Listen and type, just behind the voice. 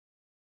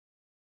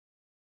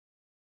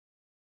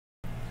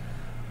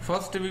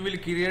first we will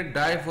create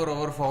die for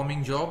our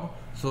forming job.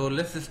 So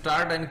let's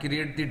start and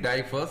create the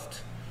die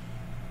first.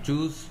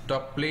 Choose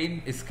top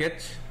plane,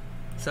 sketch,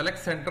 select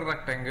center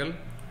rectangle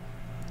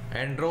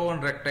and draw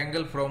one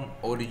rectangle from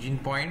origin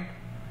point.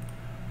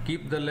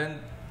 Keep the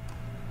length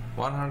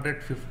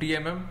 150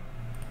 mm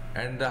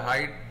and the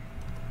height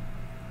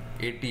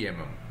 80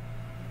 mm.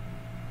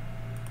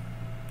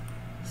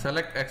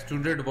 Select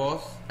extruded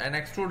boss and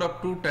extrude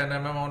up to 10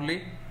 mm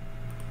only.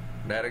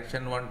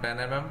 Direction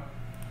 110 mm.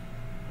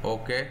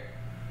 OK.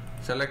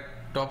 Select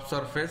top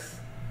surface,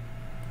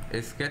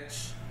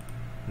 sketch,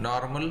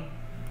 normal.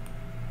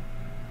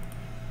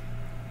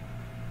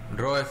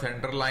 Draw a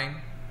center line.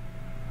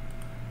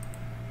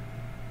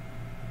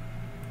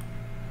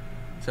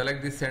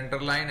 Select the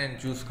center line and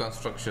choose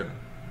construction.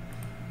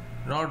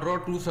 Now draw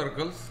two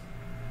circles.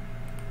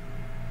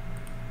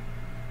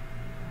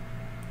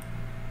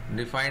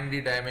 Define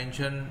the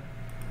dimension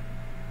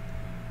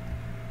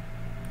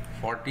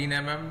 14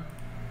 mm,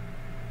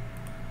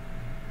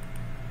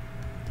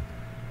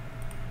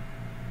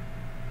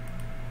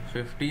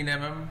 15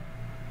 mm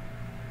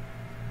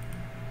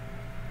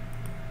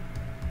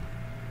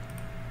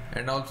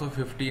and also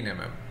 15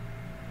 mm.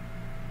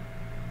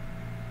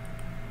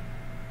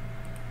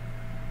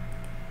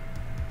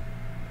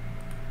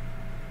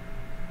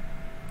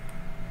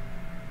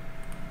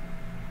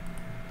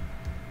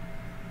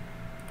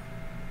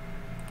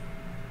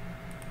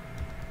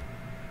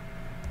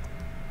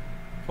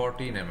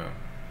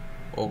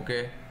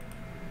 OK.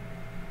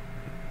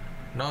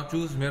 Now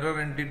choose mirror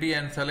entity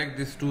and select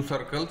these two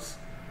circles.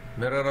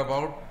 Mirror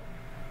about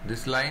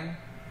this line.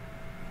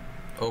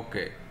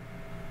 OK.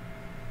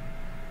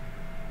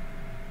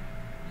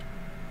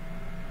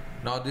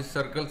 Now these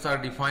circles are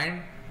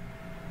defined.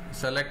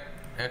 Select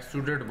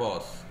extruded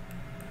boss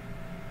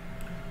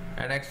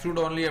and extrude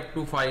only up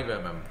to 5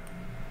 mm.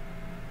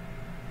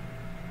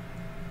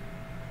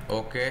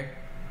 OK.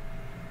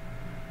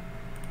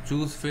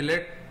 Choose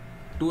fillet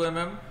 2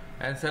 mm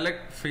and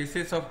select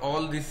faces of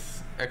all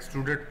this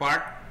extruded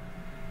part.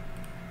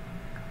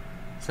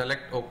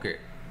 Select OK.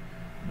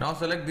 Now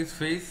select this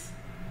face,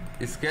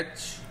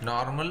 sketch,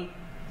 normal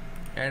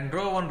and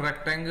draw one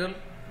rectangle.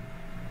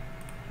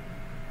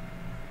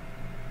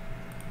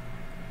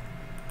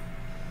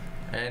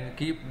 And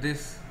keep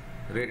this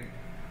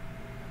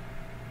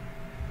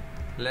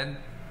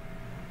length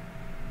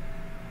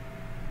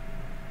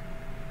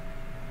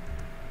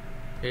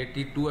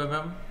 82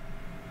 mm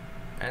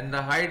and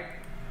the height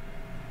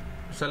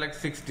select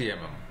 60 mm.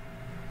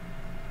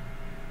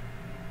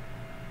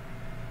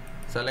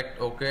 Select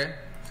OK.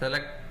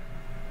 Select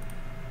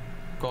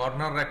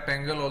corner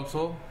rectangle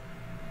also.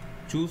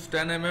 Choose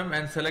 10 mm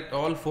and select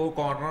all 4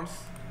 corners.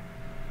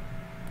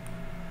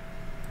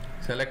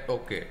 Select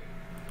OK.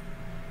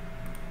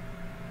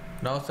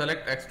 Now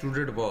select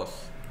extruded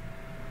boss.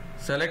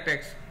 Select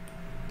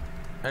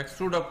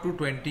extrude up to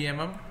 20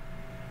 mm.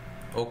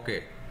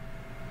 OK.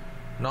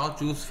 Now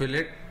choose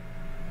fillet.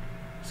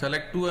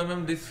 Select 2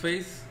 mm this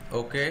face.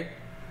 OK.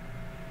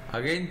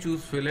 Again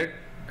choose fillet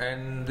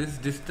and this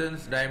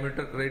distance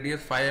diameter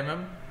radius 5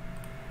 mm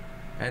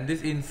and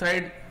this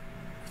inside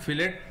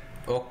fillet.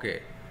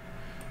 OK.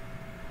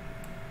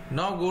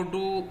 Now go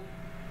to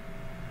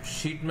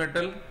sheet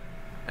metal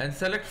and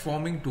select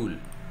forming tool.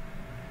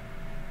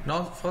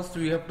 Now first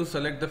we have to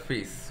select the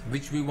face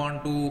which we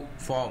want to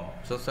form.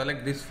 So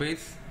select this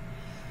face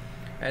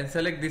and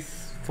select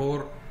these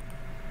 4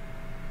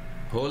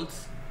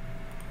 holes.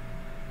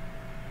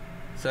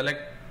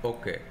 Select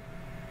OK.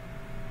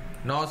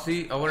 Now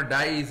see our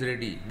die is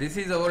ready. This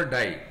is our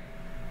die,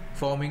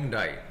 forming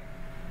die.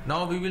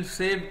 Now we will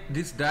save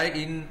this die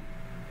in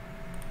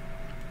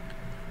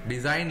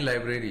design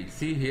library.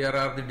 See, here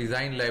are the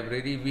design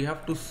library. We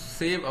have to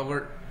save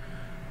our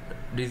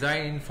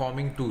design in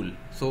forming tool.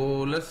 So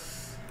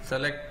let's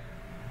select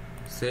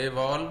save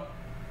all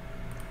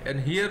and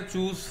here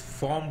choose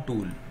form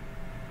tool.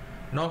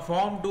 Now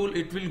form tool,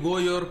 it will go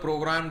your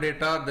program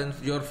data, then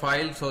your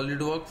file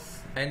Solidworks,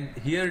 and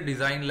here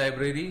design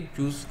library,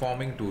 choose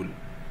forming tool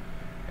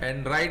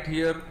and write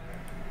here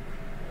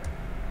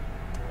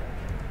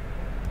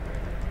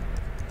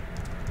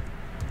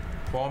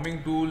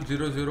forming tool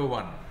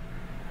 001.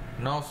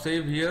 Now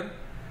save here.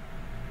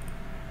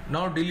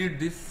 Now delete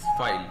this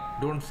file,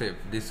 don't save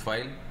this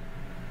file.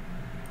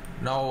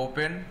 Now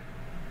open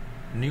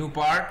new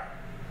part.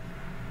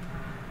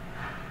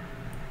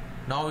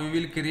 Now we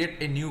will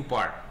create a new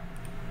part.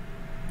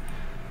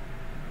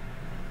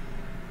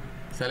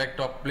 Select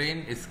top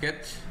plane,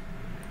 sketch,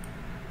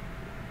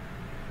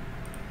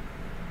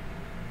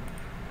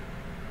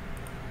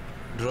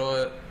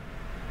 draw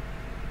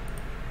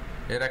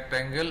a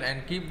rectangle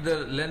and keep the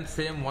length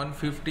same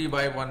 150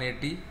 by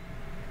 180,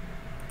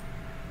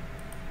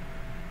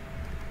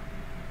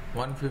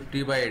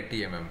 150 by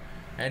 80 mm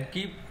and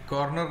keep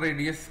corner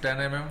radius 10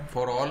 mm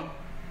for all.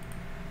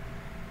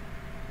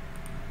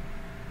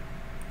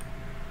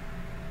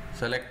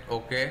 Select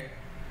OK.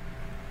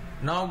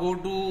 Now go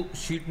to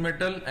sheet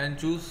metal and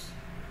choose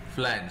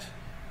flange.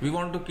 We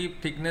want to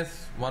keep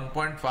thickness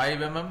 1.5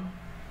 mm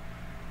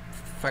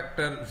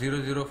factor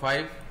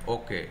 005.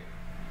 Okay.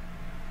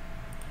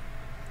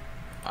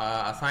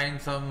 Assign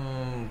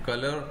some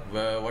color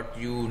what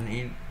you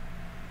need.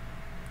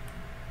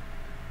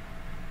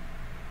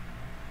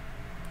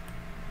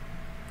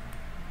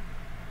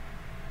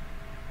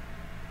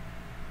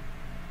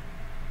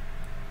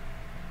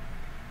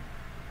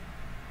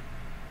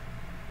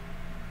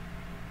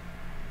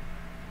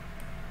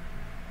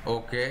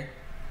 Okay,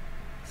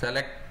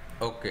 select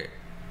okay,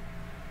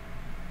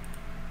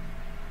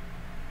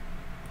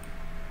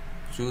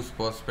 choose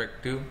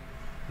perspective.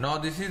 Now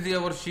this is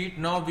our sheet.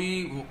 Now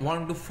we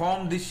want to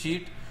form this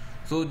sheet,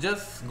 so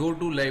just go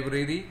to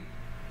library,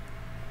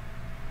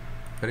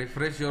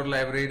 refresh your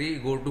library,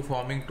 go to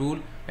forming tool,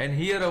 and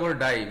here our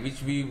die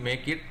which we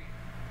make it.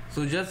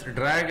 So just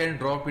drag and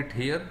drop it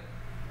here,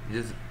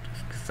 just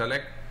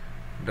select,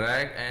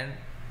 drag and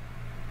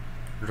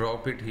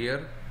drop it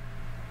here.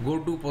 Go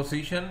to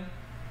position,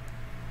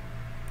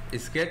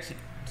 sketch,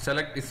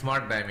 select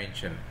smart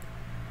dimension.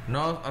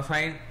 Now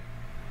assign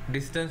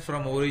distance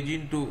from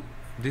origin to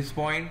this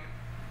point,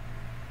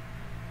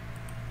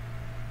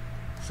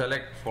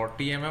 select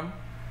 40 mm.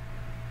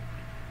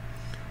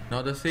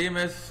 Now the same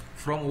as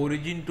from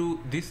origin to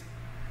this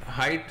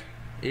height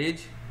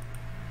edge,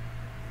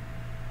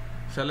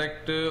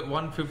 select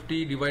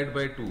 150 divided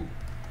by 2,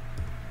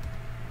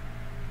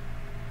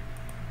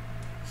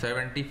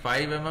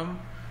 75 mm.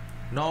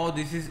 Now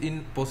this is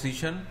in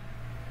position,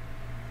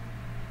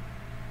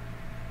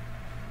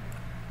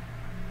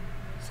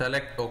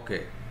 select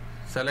OK,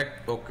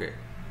 select OK.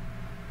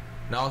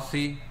 Now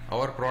see,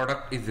 our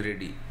product is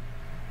ready.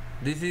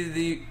 This is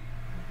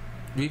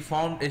we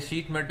formed a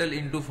sheet metal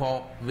into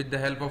form with the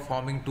help of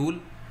forming tool.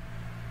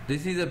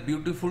 This is a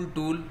beautiful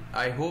tool.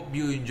 I hope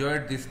you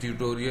enjoyed this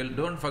tutorial.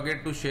 Don't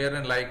forget to share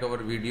and like our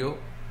video.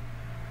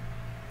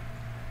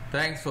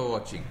 Thanks for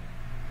watching.